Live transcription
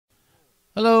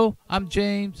Hello, I'm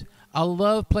James. I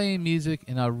love playing music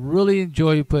and I really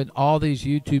enjoy putting all these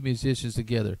YouTube musicians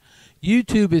together.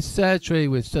 YouTube is saturated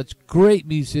with such great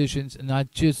musicians, and I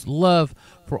just love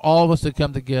for all of us to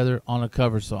come together on a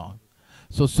cover song.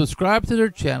 So subscribe to their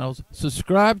channels,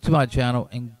 subscribe to my channel,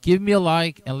 and give me a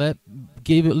like and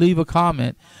leave a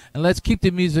comment, and let's keep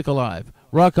the music alive.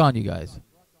 Rock on, you guys.